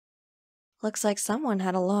Looks like someone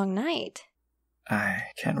had a long night. I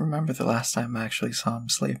can't remember the last time I actually saw him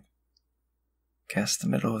sleep. Guess the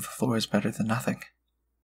middle of the floor is better than nothing.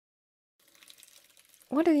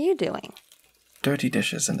 What are you doing? Dirty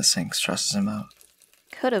dishes in the sink stresses him out.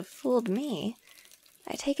 Could have fooled me.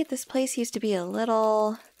 I take it this place used to be a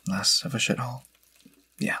little... Less of a shithole.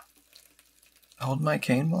 Yeah. Hold my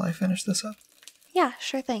cane while I finish this up? Yeah,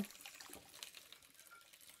 sure thing.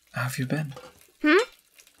 How have you been? Hmm?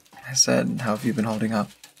 I said, how have you been holding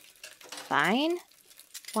up? Fine.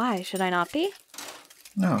 Why, should I not be?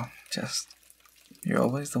 No, just... You're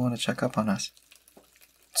always the one to check up on us.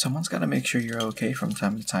 Someone's gotta make sure you're okay from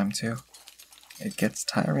time to time, too. It gets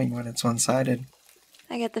tiring when it's one-sided.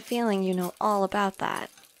 I get the feeling you know all about that.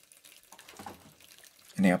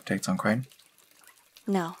 Any updates on Crane?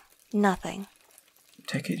 No, nothing.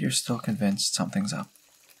 Take it you're still convinced something's up.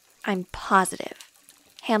 I'm positive.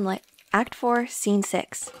 Hamlet, Act 4, Scene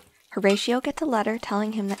 6. Horatio gets a letter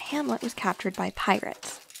telling him that Hamlet was captured by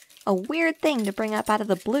pirates. A weird thing to bring up out of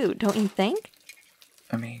the blue, don't you think?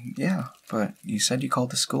 I mean, yeah, but you said you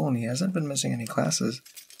called the school and he hasn't been missing any classes.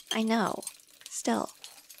 I know. Still,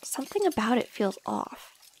 something about it feels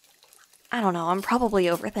off. I don't know, I'm probably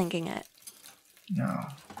overthinking it. No,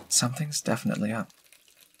 something's definitely up.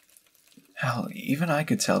 Hell, even I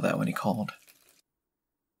could tell that when he called.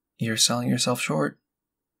 You're selling yourself short.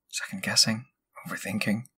 Second guessing.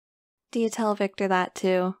 Overthinking. Do you tell Victor that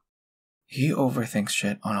too? He overthinks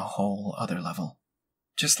shit on a whole other level.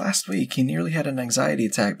 Just last week, he nearly had an anxiety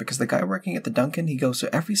attack because the guy working at the Dunkin' he goes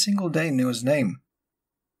to every single day knew his name.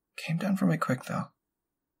 Came down from it quick, though.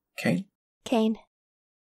 Kate? Kane.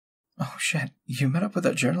 Oh, shit. You met up with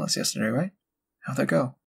that journalist yesterday, right? How'd that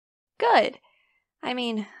go? Good. I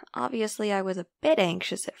mean, obviously I was a bit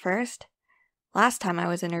anxious at first. Last time I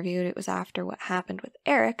was interviewed, it was after what happened with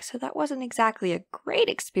Eric, so that wasn't exactly a great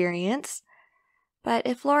experience. But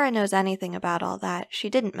if Laura knows anything about all that, she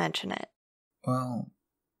didn't mention it. Well,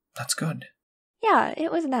 that's good. Yeah,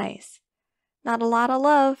 it was nice. Not a lot of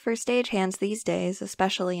love for stagehands these days,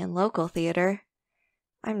 especially in local theater.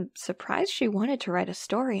 I'm surprised she wanted to write a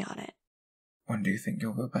story on it. When do you think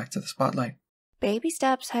you'll go back to the spotlight? Baby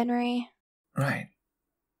steps, Henry. Right.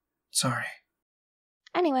 Sorry.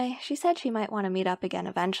 Anyway, she said she might want to meet up again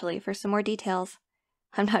eventually for some more details.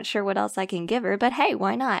 I'm not sure what else I can give her, but hey,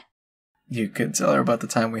 why not? You could tell her about the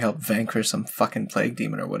time we helped vanquish some fucking plague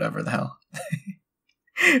demon or whatever the hell.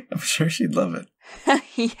 I'm sure she'd love it.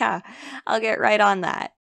 Yeah, I'll get right on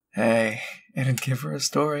that. Hey, and give her a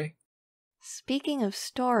story. Speaking of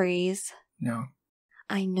stories... No.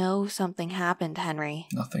 I know something happened, Henry.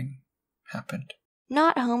 Nothing happened.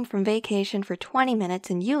 Not home from vacation for 20 minutes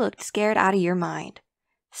and you looked scared out of your mind.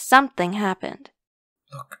 Something happened.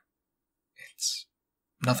 Look, it's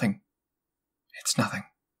nothing. It's nothing.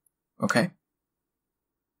 Okay?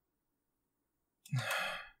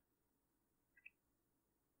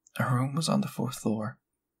 Our room was on the 4th floor,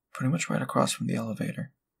 pretty much right across from the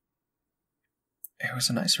elevator. It was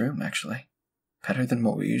a nice room, actually. Better than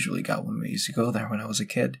what we usually got when we used to go there when I was a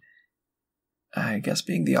kid. I guess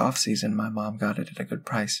being the off-season, my mom got it at a good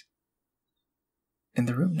price. In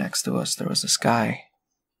the room next to us, there was this guy.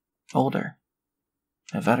 Older.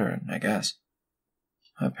 A veteran, I guess.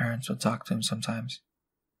 My parents would talk to him sometimes.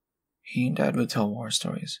 He and Dad would tell war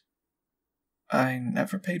stories. I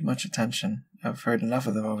never paid much attention. I've heard enough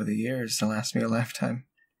of them over the years to last me a lifetime.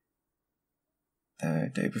 The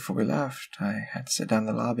day before we left, I had to sit down in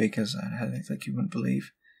the lobby because I had a headache like you wouldn't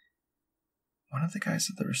believe. One of the guys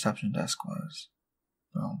at the reception desk was...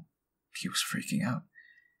 well, he was freaking out.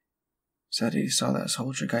 Said he saw that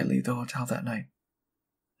soldier guy leave the hotel that night.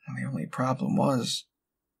 And the only problem was...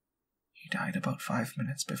 he died about 5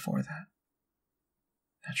 minutes before that.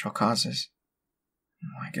 Natural causes.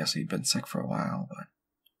 I guess he'd been sick for a while, but...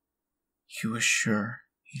 he was sure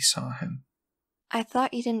he saw him. I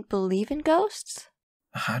thought you didn't believe in ghosts?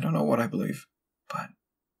 I don't know what I believe, but...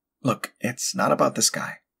 look, it's not about this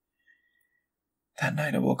guy. That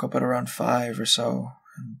night I woke up at around 5 or so,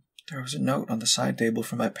 and there was a note on the side table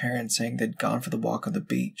from my parents saying they'd gone for the walk on the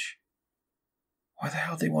beach. Why the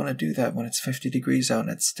hell they want to do that when it's 50 degrees out and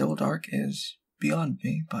it's still dark is beyond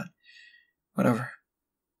me, but whatever.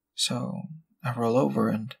 So I roll over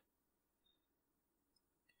and...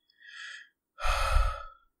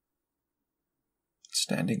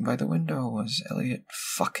 standing by the window was Elliot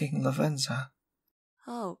fucking Lavenza.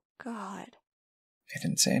 Oh, God. He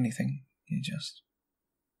didn't say anything. He just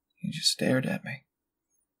stared at me.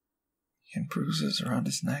 He had bruises around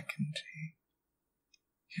his neck and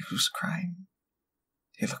he was crying.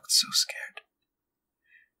 He looked so scared.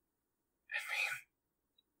 I mean,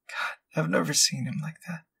 God, I've never seen him like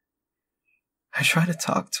that. I tried to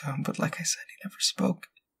talk to him, but like I said, he never spoke.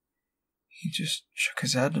 He just shook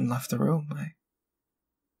his head and left the room. I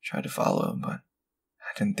tried to follow him, but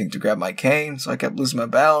I didn't think to grab my cane, so I kept losing my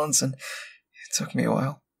balance, and it took me a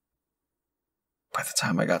while. By the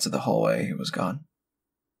time I got to the hallway, he was gone.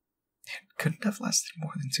 It couldn't have lasted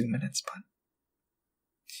more than 2 minutes, but...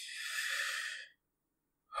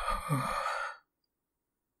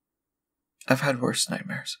 I've had worse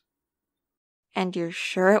nightmares. And you're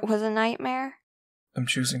sure it was a nightmare? I'm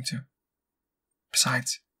choosing to.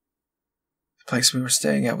 Besides, the place we were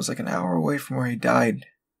staying at was like an hour away from where he died.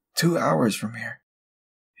 2 hours from here.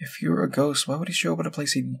 If you were a ghost, why would he show up at a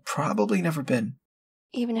place he'd probably never been?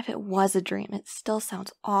 Even if it was a dream, it still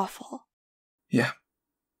sounds awful. Yeah.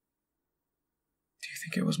 Do you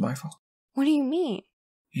think it was my fault? What do you mean?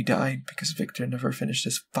 He died because Victor never finished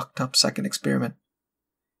his fucked up second experiment.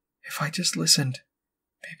 If I just listened,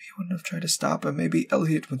 maybe he wouldn't have tried to stop him. Maybe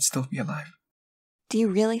Elliot would still be alive. Do you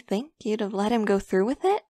really think you'd have let him go through with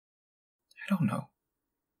it? I don't know.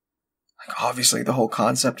 Obviously, the whole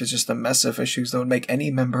concept is just a mess of issues that would make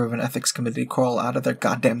any member of an ethics committee crawl out of their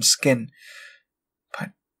goddamn skin.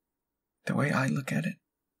 But the way I look at it,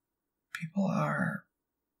 people are,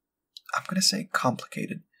 I'm going to say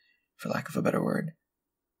complicated, for lack of a better word.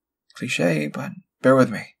 Cliché, but bear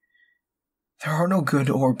with me. There are no good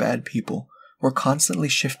or bad people. We're constantly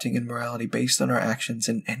shifting in morality based on our actions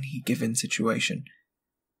in any given situation.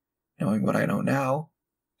 Knowing what I know now,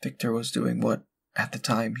 Victor was doing what, at the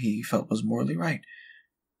time, he felt was morally right.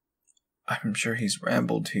 I'm sure he's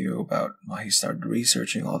rambled to you about why he started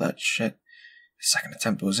researching all that shit. His second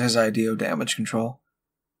attempt was his idea of damage control.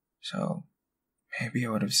 So, maybe I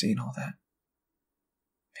would have seen all that.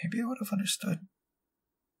 Maybe I would have understood.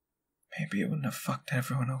 Maybe it wouldn't have fucked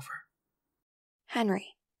everyone over.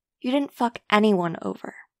 Henry, you didn't fuck anyone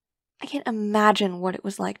over. I can't imagine what it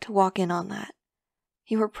was like to walk in on that.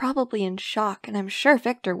 You were probably in shock, and I'm sure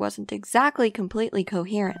Victor wasn't exactly completely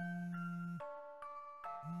coherent.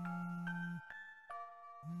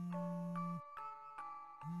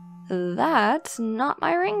 That's not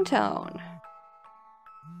my ringtone.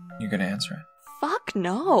 You gonna answer it? Fuck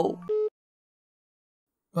no.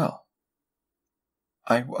 Well,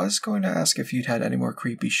 I was going to ask if you'd had any more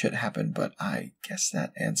creepy shit happen, but I guess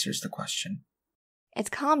that answers the question. It's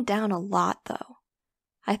calmed down a lot, though.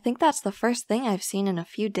 I think that's the first thing I've seen in a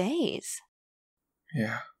few days.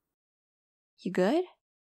 Yeah. You good?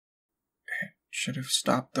 It should have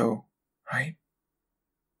stopped, though, right?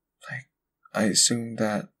 I assumed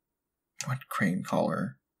that what Crane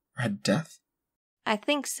caller read death? I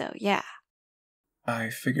think so, yeah. I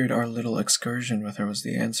figured our little excursion with her was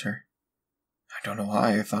the answer. I don't know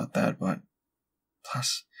why I thought that, but...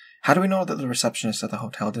 Plus, how do we know that the receptionist at the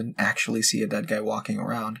hotel didn't actually see a dead guy walking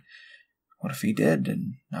around? What if he did,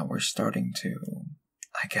 and now we're starting to,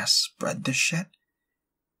 I guess, spread this shit?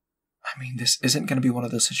 I mean, this isn't going to be one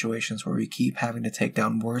of those situations where we keep having to take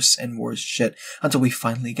down worse and worse shit until we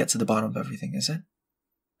finally get to the bottom of everything, is it?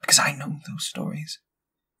 Because I know those stories.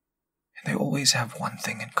 And they always have one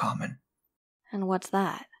thing in common. And what's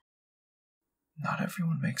that? Not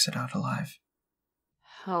everyone makes it out alive.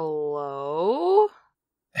 Hello?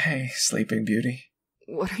 Hey, Sleeping Beauty.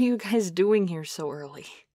 What are you guys doing here so early?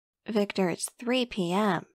 Victor, it's 3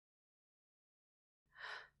 p.m.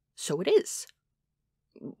 So it is.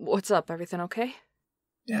 What's up? Everything okay?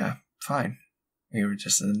 Yeah, fine. We were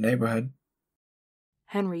just in the neighborhood.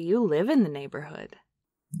 Henry, you live in the neighborhood.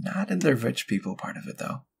 Not in the rich people part of it,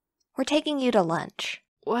 though. We're taking you to lunch.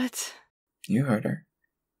 What? You heard her.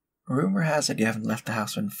 Rumor has it you haven't left the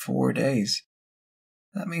house in 4 days.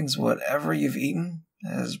 That means whatever you've eaten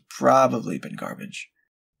has probably been garbage.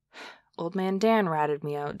 Old man Dan ratted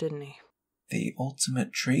me out, didn't he? The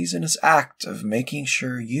ultimate treasonous act of making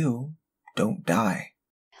sure you don't die.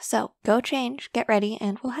 So, go change, get ready,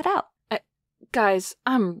 and we'll head out. Guys,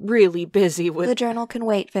 I'm really busy with... The journal can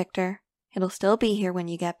wait, Victor. It'll still be here when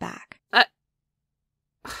you get back.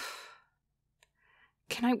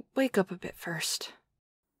 Can I wake up a bit first?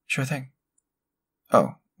 Sure thing.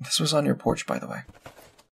 Oh, this was on your porch, by the way.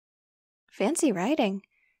 Fancy writing.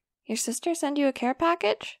 Your sister send you a care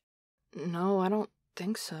package? No, I don't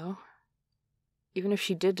think so. Even if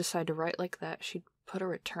she did decide to write like that, she'd put a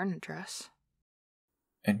return address.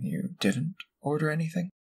 And you didn't order anything?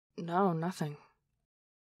 No, nothing.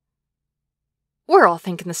 We're all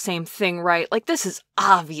thinking the same thing, right? Like, this is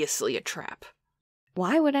obviously a trap.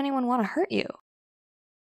 Why would anyone want to hurt you?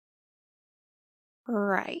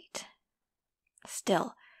 Right.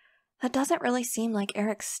 Still, that doesn't really seem like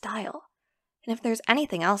Eric's style. And if there's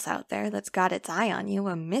anything else out there that's got its eye on you,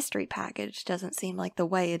 a mystery package doesn't seem like the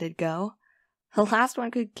way it'd go. The last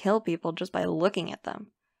one could kill people just by looking at them.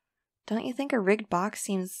 Don't you think a rigged box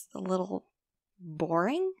seems a little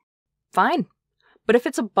boring? Fine. But if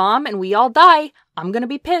it's a bomb and we all die, I'm gonna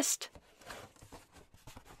be pissed.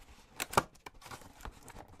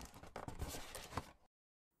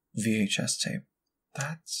 VHS tape.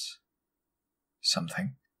 That's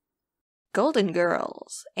something. Golden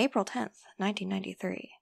Girls, April 10th,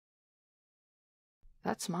 1993.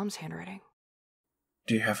 That's Mom's handwriting.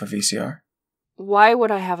 Do you have a VCR? Why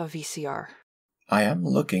would I have a VCR? I am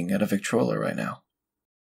looking at a Victrola right now.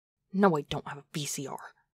 No, I don't have a VCR.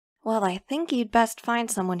 Well, I think you'd best find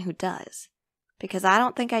someone who does. Because I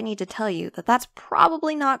don't think I need to tell you that that's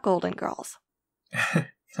probably not Golden Girls.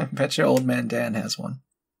 I bet your old man Dan has one.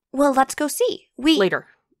 Well, let's go see. Later.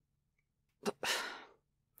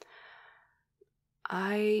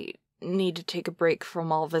 I need to take a break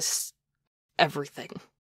from all this everything.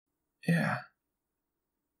 Yeah.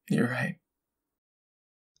 You're right.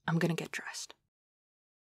 I'm gonna get dressed.